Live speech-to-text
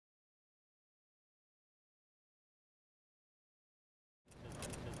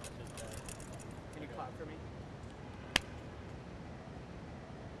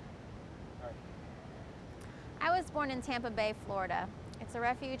was born in Tampa Bay, Florida. It's a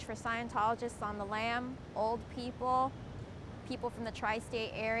refuge for Scientologists on the lam, old people, people from the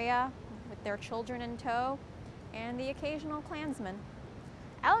tri-state area with their children in tow, and the occasional Klansman.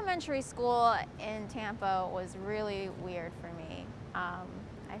 Elementary school in Tampa was really weird for me.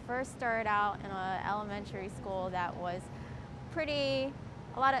 I first started out in an elementary school that was pretty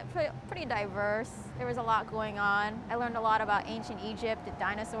diverse. There was a lot going on. I learned a lot about ancient Egypt, the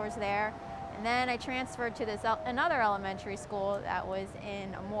dinosaurs there. And then I transferred to another elementary school that was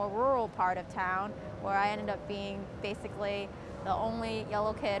in a more rural part of town, where I ended up being basically the only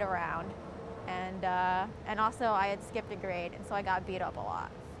yellow kid around. And also I had skipped a grade, and so I got beat up a lot.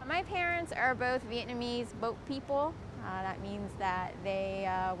 My parents are both Vietnamese boat people. That means that they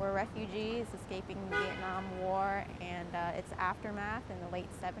were refugees escaping the Vietnam War and its aftermath in the late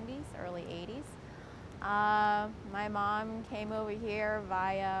 70s, early 80s. My mom came over here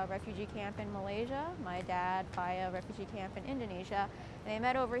via refugee camp in Malaysia, my dad via refugee camp in Indonesia. And they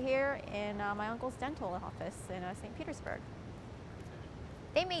met over here in my uncle's dental office in St. Petersburg.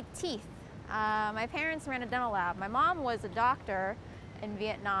 They made teeth. My parents ran a dental lab. My mom was a doctor in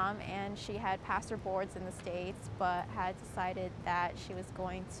Vietnam, and she had passed her boards in the States, but had decided that she was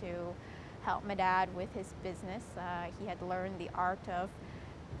going to help my dad with his business. He had learned the art of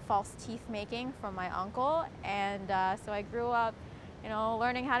false teeth making from my uncle, and so I grew up,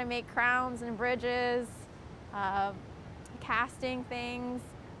 learning how to make crowns and bridges, casting things,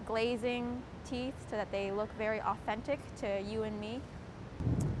 glazing teeth so that they look very authentic to you and me.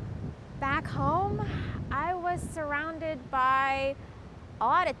 Back home, I was surrounded by a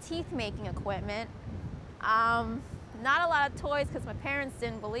lot of teeth-making equipment. Not a lot of toys, because my parents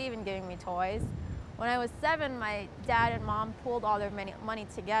didn't believe in giving me toys. When I was 7, my dad and mom pooled all their money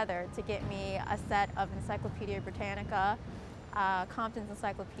together to get me a set of Encyclopedia Britannica, Compton's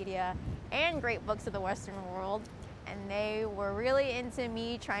Encyclopedia, and Great Books of the Western World. And they were really into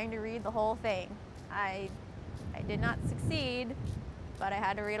me trying to read the whole thing. I did not succeed, but I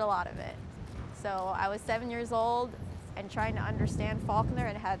had to read a lot of it. So I was 7 years old and trying to understand Faulkner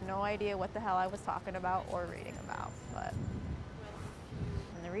and had no idea what the hell I was talking about or reading about.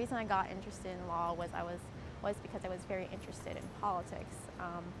 And the reason I got interested in law was because I was very interested in politics.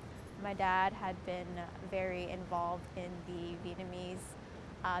 My dad had been very involved in the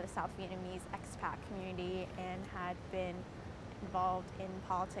South Vietnamese expat community, and had been involved in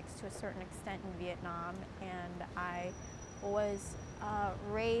politics to a certain extent in Vietnam, and I was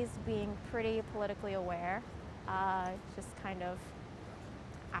raised being pretty politically aware, just kind of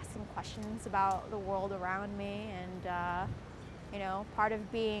asking questions about the world around me, and part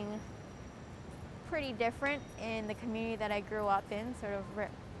of being pretty different in the community that I grew up in sort of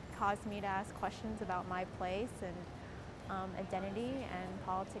caused me to ask questions about my place, and identity and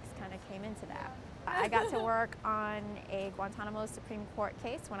politics kind of came into that. I got to work on a Guantanamo Supreme Court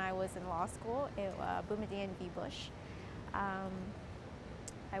case when I was in law school, Boumediene v. Bush.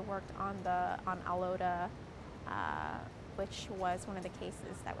 I worked on Alota, which was one of the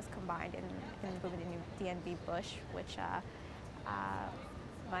cases that was combined in Boumediene v. Bush, which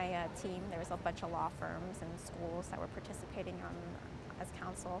my team, there was a bunch of law firms and schools that were participating as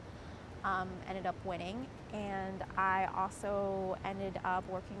counsel, ended up winning. And I also ended up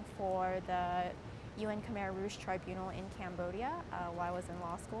working for the UN Khmer Rouge tribunal in Cambodia while I was in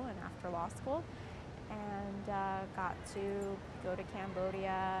law school and after law school, and got to go to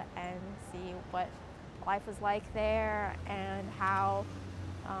Cambodia and see what life was like there, and how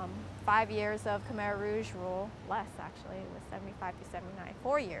 5 years of Khmer Rouge rule, less actually, it was 75 to 79,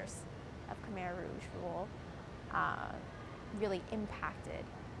 4 years of Khmer Rouge rule really impacted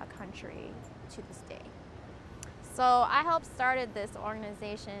a country to this day. So I helped started this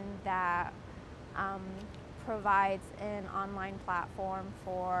organization that provides an online platform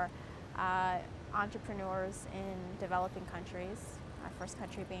for entrepreneurs in developing countries, our first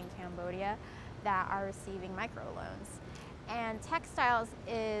country being Cambodia, that are receiving microloans. And textiles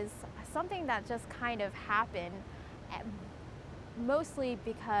is something that just kind of happened, mostly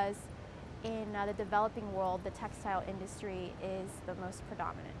because in the developing world, the textile industry is the most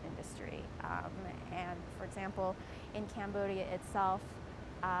predominant industry. And for example, in Cambodia itself,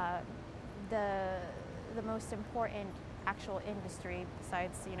 the most important actual industry,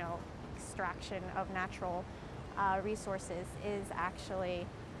 besides extraction of natural resources, is actually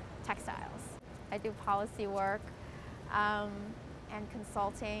textiles. I do policy work and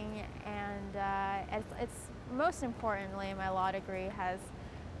consulting, and it's most importantly, my law degree has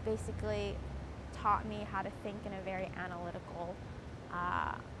basically taught me how to think in a very analytical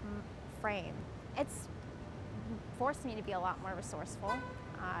frame. It's forced me to be a lot more resourceful.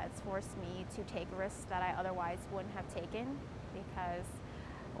 It's forced me to take risks that I otherwise wouldn't have taken, because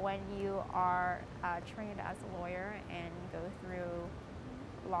when you are trained as a lawyer and go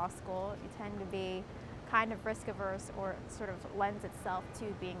through law school, you tend to be kind of risk averse, or sort of lends itself to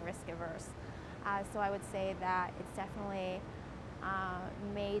being risk averse. So I would say that it's definitely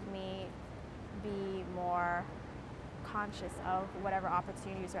made me be more conscious of whatever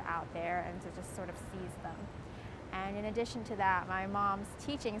opportunities are out there and to just sort of seize them. And in addition to that, my mom's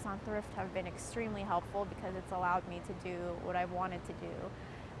teachings on thrift have been extremely helpful, because it's allowed me to do what I wanted to do,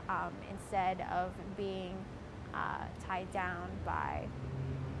 instead of being tied down by,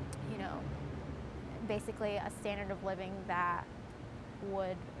 you know, basically a standard of living that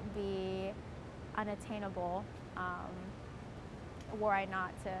would be unattainable were I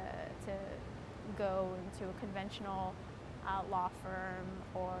not to go into a conventional law firm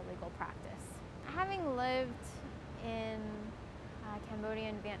or legal practice. Having lived in Cambodia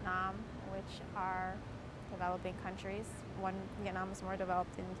and Vietnam, which are developing countries, Vietnam is more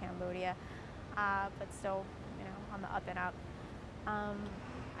developed than Cambodia, but still, you know, on the up and up.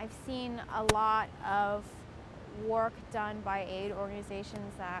 I've seen a lot of work done by aid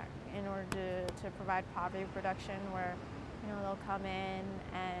organizations that, in order to provide poverty reduction, where, you know, they'll come in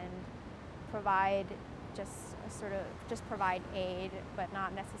and provide just provide aid, but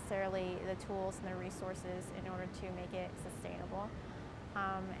not necessarily the tools and the resources in order to make it sustainable.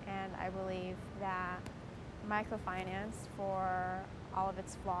 And I believe that microfinance, for all of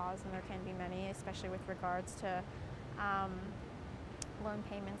its flaws, and there can be many, especially with regards to loan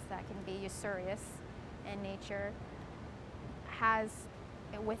payments that can be usurious in nature,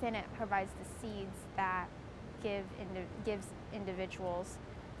 within it provides the seeds that gives individuals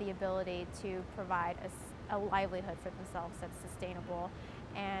the ability to provide a livelihood for themselves that's sustainable,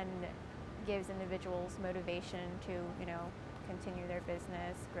 and gives individuals motivation to, you know, continue their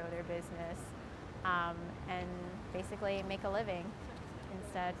business, grow their business, and basically make a living,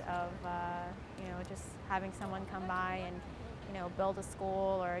 instead of you know, just having someone come by and, you know, build a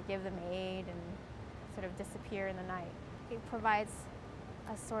school or give them aid and sort of disappear in the night. It provides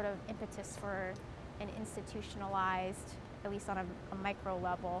a sort of impetus for an institutionalized, at least on a micro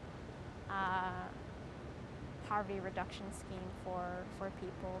level, poverty reduction scheme for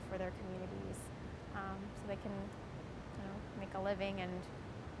people, for their communities, so they can, you know, make a living and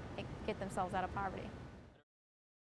get themselves out of poverty.